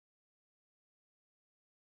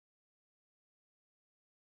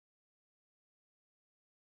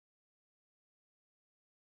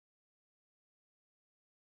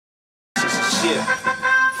Yeah,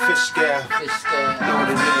 Fishscale. Fishscale. Know what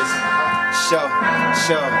it is. Show.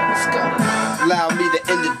 Let's go. Allow me to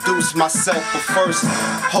introduce myself, but first,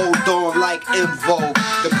 hold on like in vogue.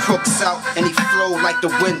 The crook's out and he flow like the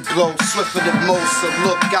wind blows, swifter than most, so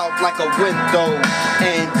look out like a window.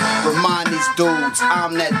 And remind these dudes,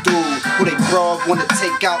 I'm that dude who they grog wanna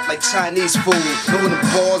take out like Chinese food. Doing the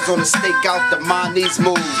balls on the stakeout, the mind these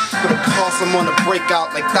moves. Put a cross I'm on the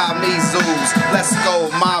breakout like Siamese zoos. Let's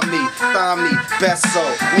go, mommy, Thami, Besso.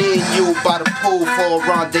 Me and you by the pool for a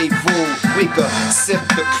rendezvous. We could sip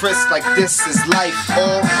the crisp like this is life,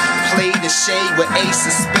 or play the shade with ace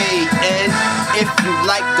of spade. And if you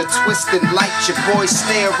like the twisted light, your boys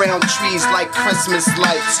stay around trees like Christmas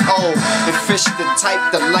lights. Oh, and fish the type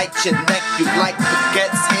to light your neck. You like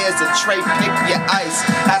baguettes, here's a tray, pick your ice.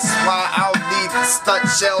 That's why I'll need the stunt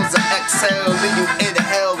shells and exhale. Then you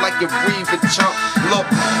inhale like you breathe a chunk. Look,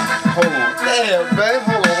 hold on, damn man,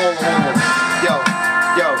 hold on.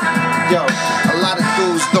 Yo, a lot of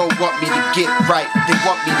dudes don't want me to get right. They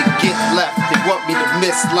want me to get left. They want me to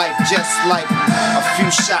miss life, just like a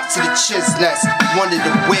few shots of the chiz nest. Wanted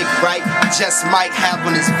a wig, right? Just might have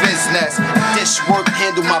on his business. Dish work,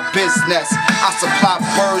 handle my business. I supply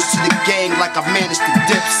birds to the gang like I managed the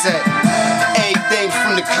Dipset. Everything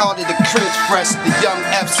from the car to the crib fresh. The young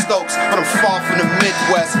F Stokes, but I'm far from the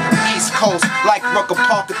Midwest. East Coast, like Rucker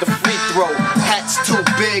Park at the free throw. Hat's too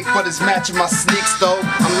big, but it's matching my sneaks though.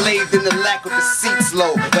 I'm laid in the lack with the seats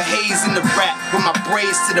low. The haze in the rap with my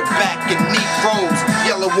braids to the back and neat rolls.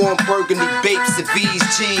 Yellow on burgundy babes and V's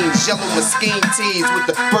jeans. Yellow and skein tees with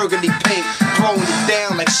the burgundy paint. Throwing it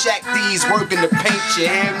down like Shaq D's working the paint, you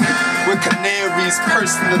hear me? With canaries,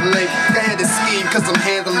 personally. I had a scheme cause I'm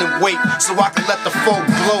handling weight, so I can let the folk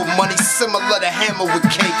blow money similar to hammer with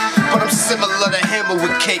cake. But I'm similar to hammer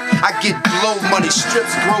with cake. I get blow money,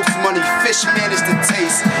 strips gross money, fish manage to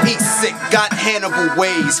taste. Eat sick, got Hannibal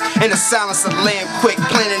ways. In the silence of lamb quick,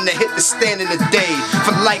 planning to hit the stand in the day.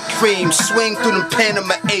 For light cream, swing through them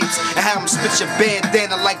Panama apes, and have them spit your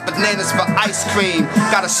bandana like bananas for ice cream.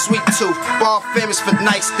 Got a sweet tooth, bar famous for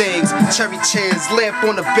nice things. Cherry chins, lamp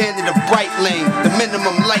on the band of the bright lane. The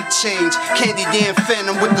minimum light change, candy yam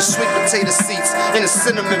phantom with the sweet potato seats and the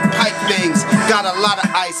cinnamon pipe things. Got a lot of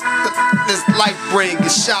ice, this life bring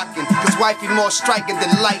is shocking, cause wifey more striking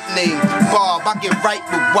than lightning. Bob, I get right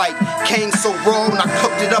with white. Came so raw and I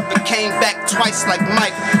cooked it up and came back twice like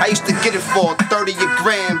Mike. I used to get it for 30 a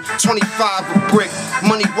gram, 25 a brick.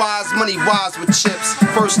 Money wise with chips.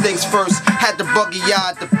 First things first, had the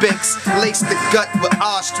buggy-eyed the Bix. Laced the gut with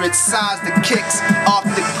ostrich, size the kicks.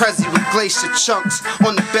 Arctic Prezi with glacier chunks.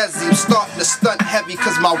 On the bezzy, I'm starting to stunt heavy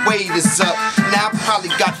cause my weight is up. Now I probably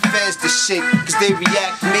got feds to shake, cause they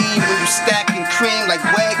react mean when you stacking cream like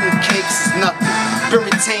wagon cakes is nothing. Been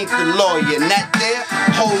retained the lawyer, and that there,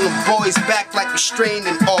 holding boys back like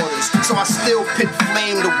restraining orders. So I still pit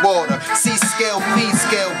flame the water. C-scale,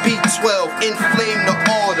 B-scale, B12, inflame the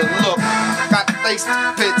order. Look, got laced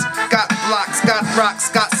pits, got blocks, got rocks,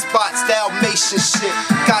 got spots, Dalmatian shit.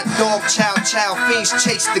 Got dog chow, fiends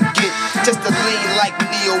chase to get. Just to lean like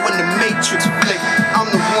Neo in the Matrix flick. I'm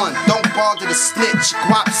the one, don't bother to snitch.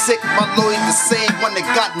 Guap sick, my lawyer's the same one that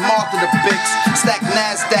got marked the Bix. Stack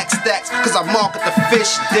NASDAQ stacks, cause I market the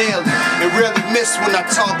fish daily. And really miss when I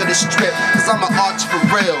target the strip, cause I'm an arch for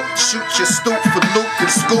real. Shoot your stoop for loop and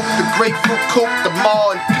scoop the grapefruit coupe, the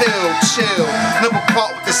mall and pill, chill. Never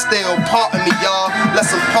part with the steel, pardon me y'all.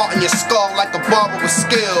 Less I'm parting your skull like a barber with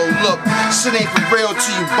skill. Look, shit ain't for real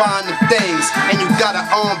till you buying the things. And you got an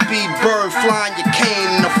R&B bird flying your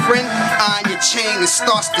cane, and a friend eyeing your chain and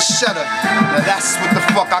starts to shudder. Now that's what the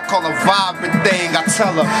fuck I call a vibrant thing. I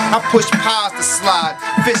tell her, I push pies to slide.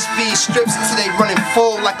 Fish feed strips until they running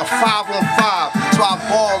full like a 5-on-5. So I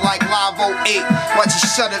ball like Live 08. Watch you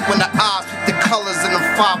shut it when the eyes with the colors in them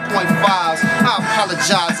 5.5s. I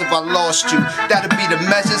apologize if I lost you. That'll be the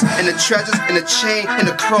measures and the treasures and the chain and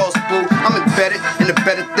the cross, boo. I'm embedded in the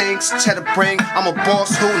better things cheddar bring. I'm a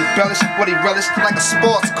boss who embellish what he relish like a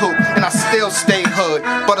sports coupe. And I still stay hood.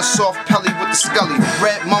 Butter soft pelly with the scully.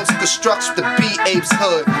 Red monks constructs with the B-apes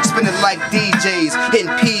hood. Spinning like DJs,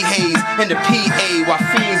 hitting P-haze in the PA while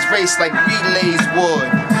fiends race like relays would.